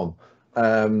from Tom.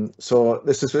 So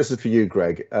this is for you,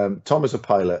 Greg. Tom is a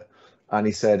pilot, and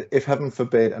he said, if heaven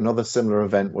forbid another similar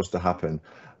event was to happen,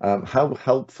 how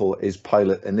helpful is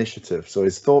pilot initiative? So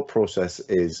his thought process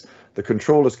is the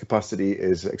controller's capacity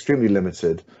is extremely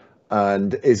limited.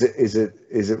 And is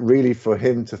it really for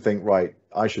him to think, right,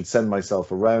 I should send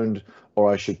myself around,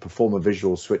 or I should perform a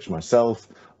visual switch myself,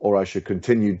 or I should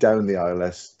continue down the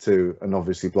ILS to an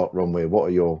obviously blocked runway? What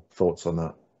are your thoughts on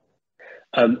that?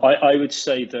 I would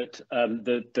say that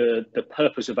the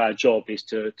purpose of our job is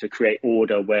to create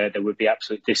order where there would be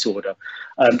absolute disorder.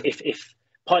 If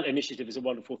pilot initiative is a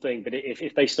wonderful thing, but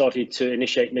if they started to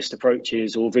initiate missed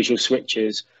approaches or visual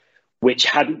switches, which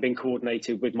hadn't been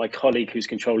coordinated with my colleague who's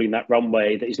controlling that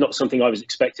runway, that is not something I was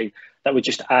expecting, that would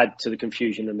just add to the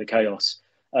confusion and the chaos.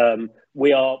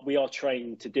 We are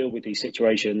trained to deal with these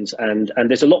situations, and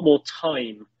there's a lot more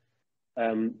time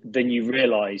than you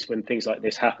realise when things like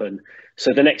this happen.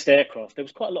 So the next aircraft, there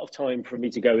was quite a lot of time for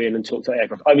me to go in and talk to the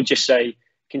aircraft. I would just say,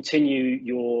 continue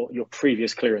your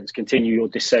previous clearance, continue your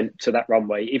descent to that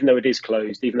runway, even though it is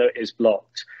closed, even though it is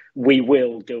blocked. We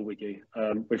will deal with you.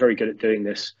 We're very good at doing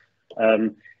this.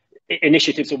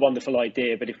 Initiative's a wonderful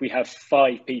idea, but if we have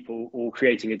 5 people all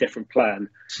creating a different plan,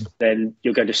 then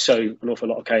you're going to sow an awful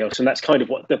lot of chaos. And that's kind of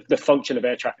what the function of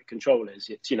air traffic control is.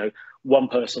 It's one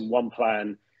person, one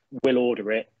plan, we'll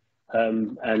order it,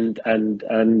 and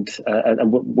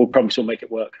we'll promise we'll make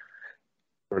it work.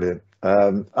 Brilliant.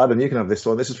 Adam, you can have this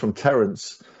one. This is from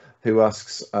Terence, who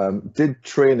asks, did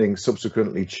training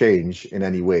subsequently change in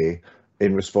any way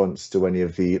in response to any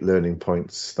of the learning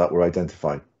points that were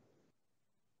identified?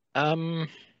 I'm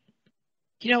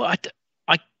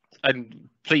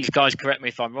please, guys, correct me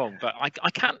if I'm wrong, but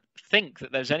I can't think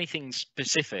that there's anything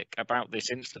specific about this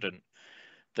incident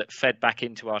that fed back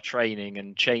into our training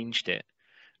and changed it.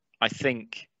 I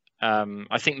think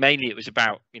mainly it was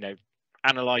about, you know,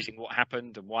 analysing what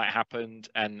happened and why it happened,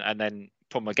 and then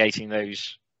promulgating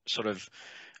those sort of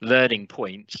learning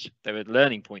points. There were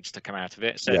learning points to come out of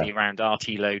it, certainly around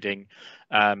RT loading,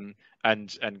 and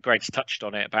Greg's touched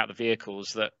on it about the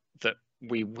vehicles that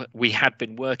we had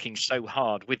been working so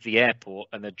hard with the airport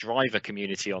and the driver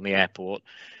community on the airport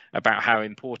about how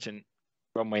important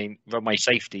runway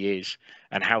safety is,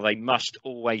 and how they must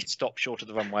always stop short of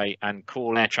the runway and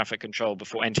call air traffic control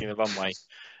before entering the runway.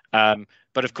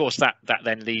 But of course that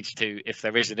then leads to, if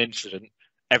there is an incident,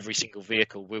 every single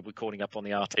vehicle will be calling up on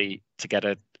the RT to get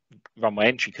a runway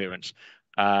entry clearance.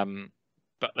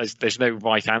 But there's no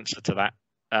right answer to that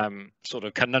sort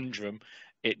of conundrum.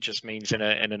 It just means in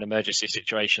an emergency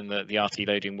situation that the RT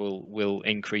loading will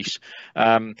increase.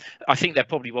 I think there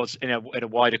probably was in a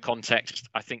wider context.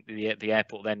 I think the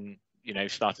airport then, you know,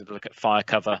 started to look at fire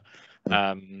cover,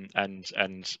 and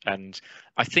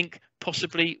I think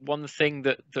possibly one thing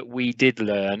that we did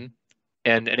learn,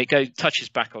 and it touches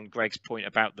back on Greg's point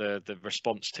about the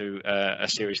response to a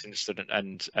serious incident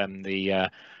and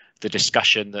the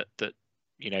discussion that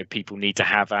you know people need to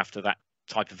have after that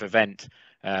type of event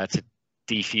to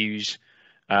defuse,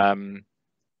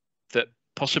 that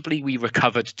possibly we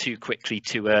recovered too quickly,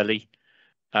 too early.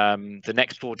 The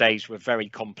next 4 days were very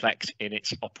complex in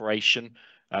its operation.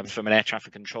 From an air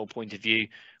traffic control point of view,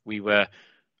 we were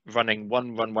running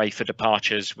one runway for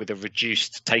departures with a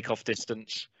reduced takeoff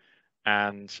distance,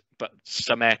 but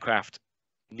some aircraft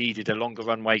needed a longer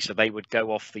runway, so they would go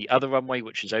off the other runway,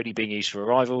 which is only being used for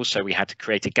arrivals. So we had to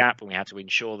create a gap, and we had to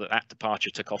ensure that departure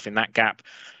took off in that gap.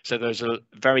 So there was a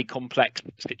very complex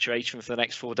situation for the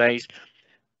next 4 days.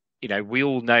 You know, we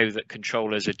all know that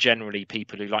controllers are generally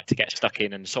people who like to get stuck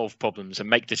in and solve problems and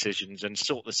make decisions and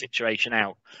sort the situation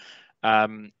out.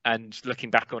 And looking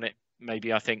back on it,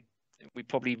 maybe I think we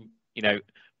probably, you know,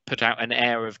 put out an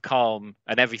air of calm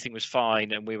and everything was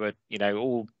fine, and we were, you know,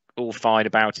 all fine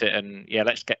about it, and yeah,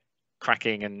 let's get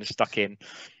cracking and stuck in.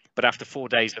 But after 4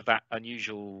 days of that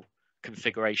unusual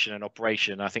configuration and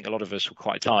operation, I think a lot of us were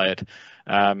quite tired.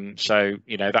 So,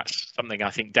 you know, that's something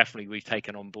I think definitely we've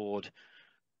taken on board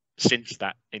since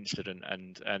that incident,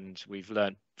 and we've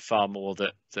learned far more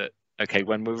that okay,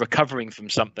 when we're recovering from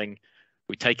something,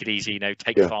 we take it easy, you know,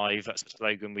 take 5, that's a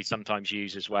slogan we sometimes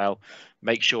use as well.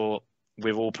 Make sure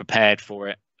we're all prepared for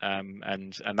it,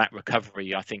 and that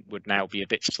recovery I think would now be a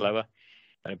bit slower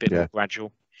and a bit more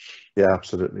gradual. Yeah,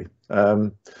 absolutely.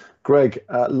 Greg,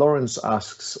 Lawrence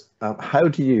asks, how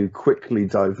do you quickly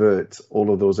divert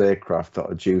all of those aircraft that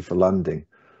are due for landing?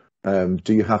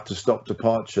 Do you have to stop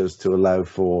departures to allow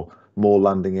for more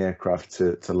landing aircraft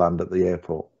to land at the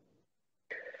airport?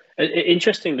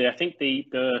 Interestingly, I think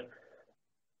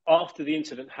after the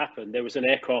incident happened, there was an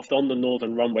aircraft on the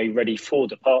northern runway ready for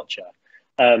departure.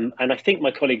 And I think my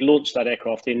colleague launched that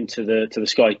aircraft into the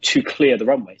sky to clear the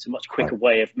runway. It's a much quicker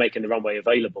way of making the runway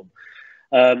available.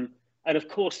 And of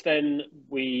course, then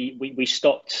we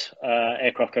stopped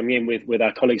aircraft coming in with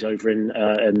our colleagues over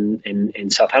in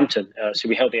Southampton. So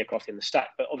we held the aircraft in the stack.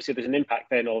 But obviously, there's an impact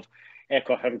then of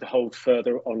aircraft having to hold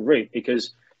further en route,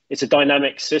 because it's a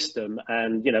dynamic system,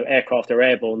 and you know, aircraft are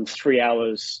airborne 3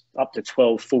 hours up to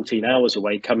 12, 14 hours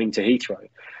away coming to Heathrow.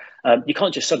 You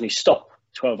can't just suddenly stop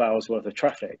 12 hours worth of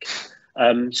traffic.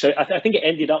 So I think it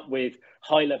ended up with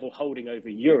high level holding over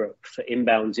Europe for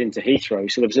inbounds into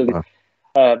Heathrow. So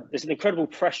there's an incredible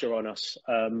pressure on us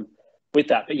with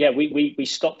that. But yeah, we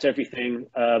stopped everything.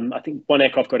 I think one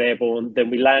aircraft got airborne, then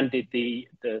we landed the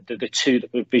 2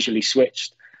 that were visually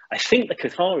switched. I think the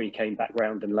Qatari came back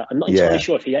round and I'm not entirely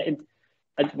sure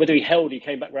if whether he held, he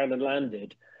came back round and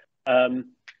landed.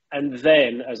 And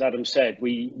then, as Adam said,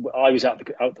 I was out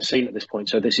the scene at this point,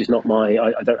 so this is not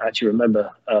I don't actually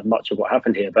remember much of what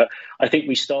happened here. But I think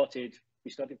we started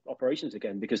operations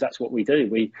again, because that's what we do.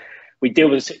 We deal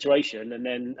with a situation and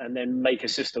then make a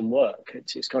system work.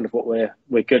 It's kind of what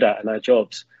we're good at in our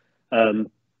jobs. And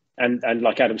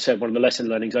like Adam said, one of the lesson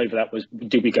learnings over that was,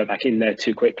 did we go back in there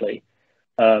too quickly?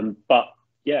 But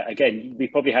yeah, again, we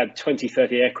probably had 20,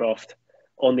 30 aircraft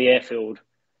on the airfield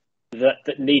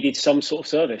that needed some sort of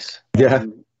service. You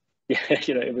know,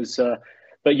 it was,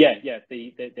 but yeah,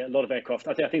 a lot of aircraft.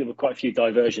 I think there were quite a few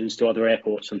diversions to other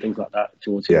airports and things like that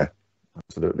towards it. Yeah,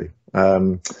 absolutely.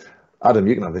 Adam,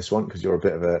 you can have this one because you're a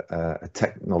bit of a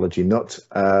technology nut.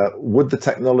 Would the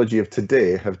technology of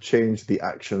today have changed the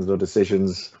actions or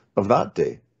decisions of that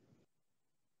day?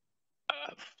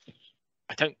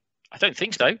 I don't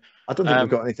think so. I don't think we've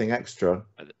got anything extra.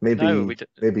 Maybe no,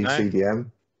 maybe no.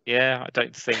 CDM. Yeah, I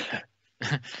don't think.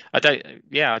 I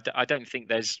don't think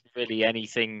there's really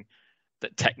anything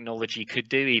that technology could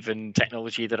do. Even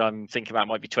technology that I'm thinking about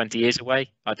might be 20 years away.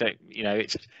 I don't.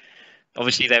 It's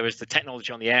obviously there was the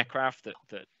technology on the aircraft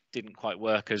that didn't quite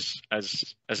work as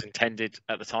intended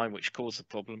at the time, which caused the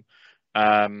problem,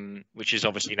 which has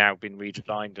obviously now been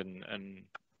redesigned, and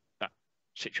that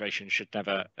situation should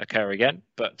never occur again.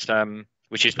 But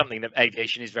which is something that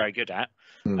aviation is very good at.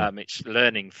 It's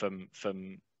learning from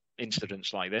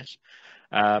incidents like this.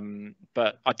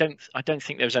 But I don't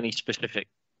think there's any specific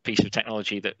piece of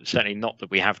technology, that certainly not that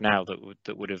we have now,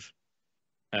 that would have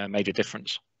made a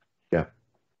difference. Yeah.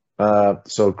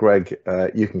 So Greg,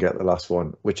 you can get the last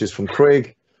one, which is from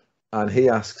Craig, and he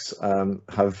asks,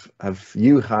 have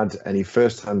you had any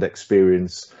first-hand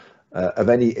experience of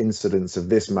any incidents of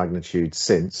this magnitude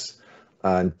since,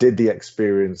 and did the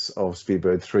experience of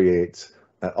Speedbird 38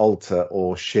 alter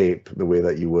or shape the way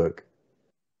that you work?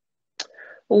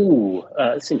 Oh,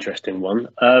 that's an interesting one.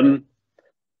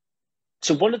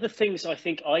 So one of the things I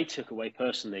think I took away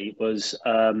personally was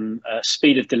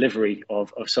speed of delivery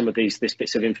of some of these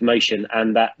bits of information,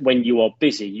 and that when you are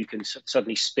busy, you can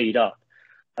suddenly speed up.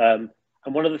 And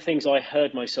one of the things I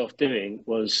heard myself doing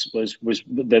was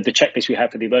the checklist we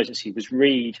had for the emergency was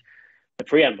read the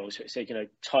preamble. So it said,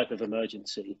 type of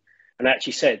emergency, and it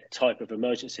actually said type of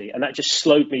emergency, and that just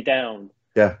slowed me down.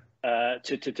 Yeah.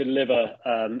 To deliver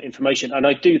information, and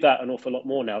I do that an awful lot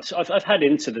more now. So I've had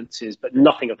incidences, but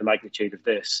nothing of the magnitude of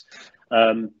this.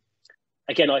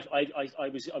 Again, I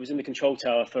was in the control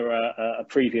tower for a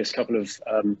previous couple of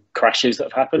crashes that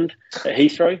have happened at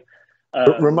Heathrow.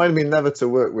 Remind me never to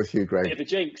work with you, Greg. Bit of a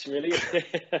jinx, really.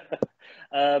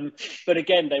 But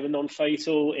again, they were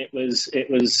non-fatal. It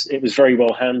was very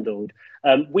well handled.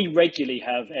 We regularly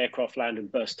have aircraft land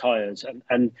and burst tires,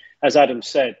 and as Adam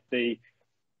said,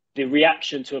 the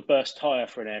reaction to a burst tyre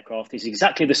for an aircraft is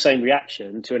exactly the same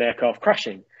reaction to an aircraft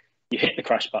crashing. You hit the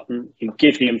crash button, you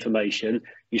give the information,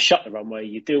 you shut the runway,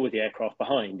 you deal with the aircraft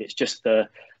behind. It's just the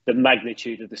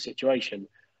magnitude of the situation.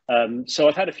 So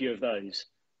I've had a few of those,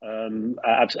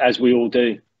 as we all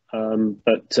do.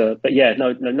 But yeah,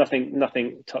 no,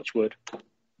 nothing, touch wood,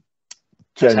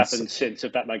 has happened since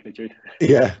of that magnitude.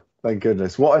 Yeah, thank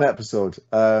goodness. What an episode.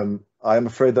 I am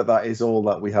afraid that is all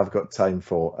that we have got time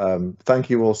for. Thank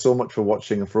you all so much for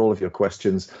watching and for all of your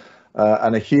questions.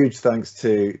 And a huge thanks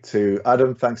to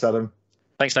Adam. Thanks, Adam.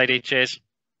 Thanks, Lady. Cheers.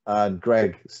 And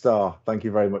Greg Starr, thank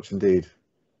you very much indeed.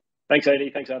 Thanks,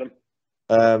 Lady. Thanks, Adam.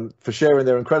 For sharing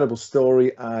their incredible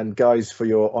story, and guys, for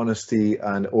your honesty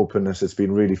and openness. It's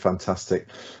been really fantastic.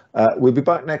 We'll be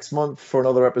back next month for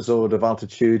another episode of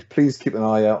Altitude. Please keep an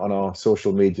eye out on our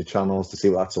social media channels to see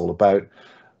what that's all about.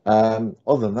 Other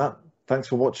than that, thanks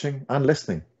for watching and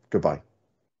listening. Goodbye.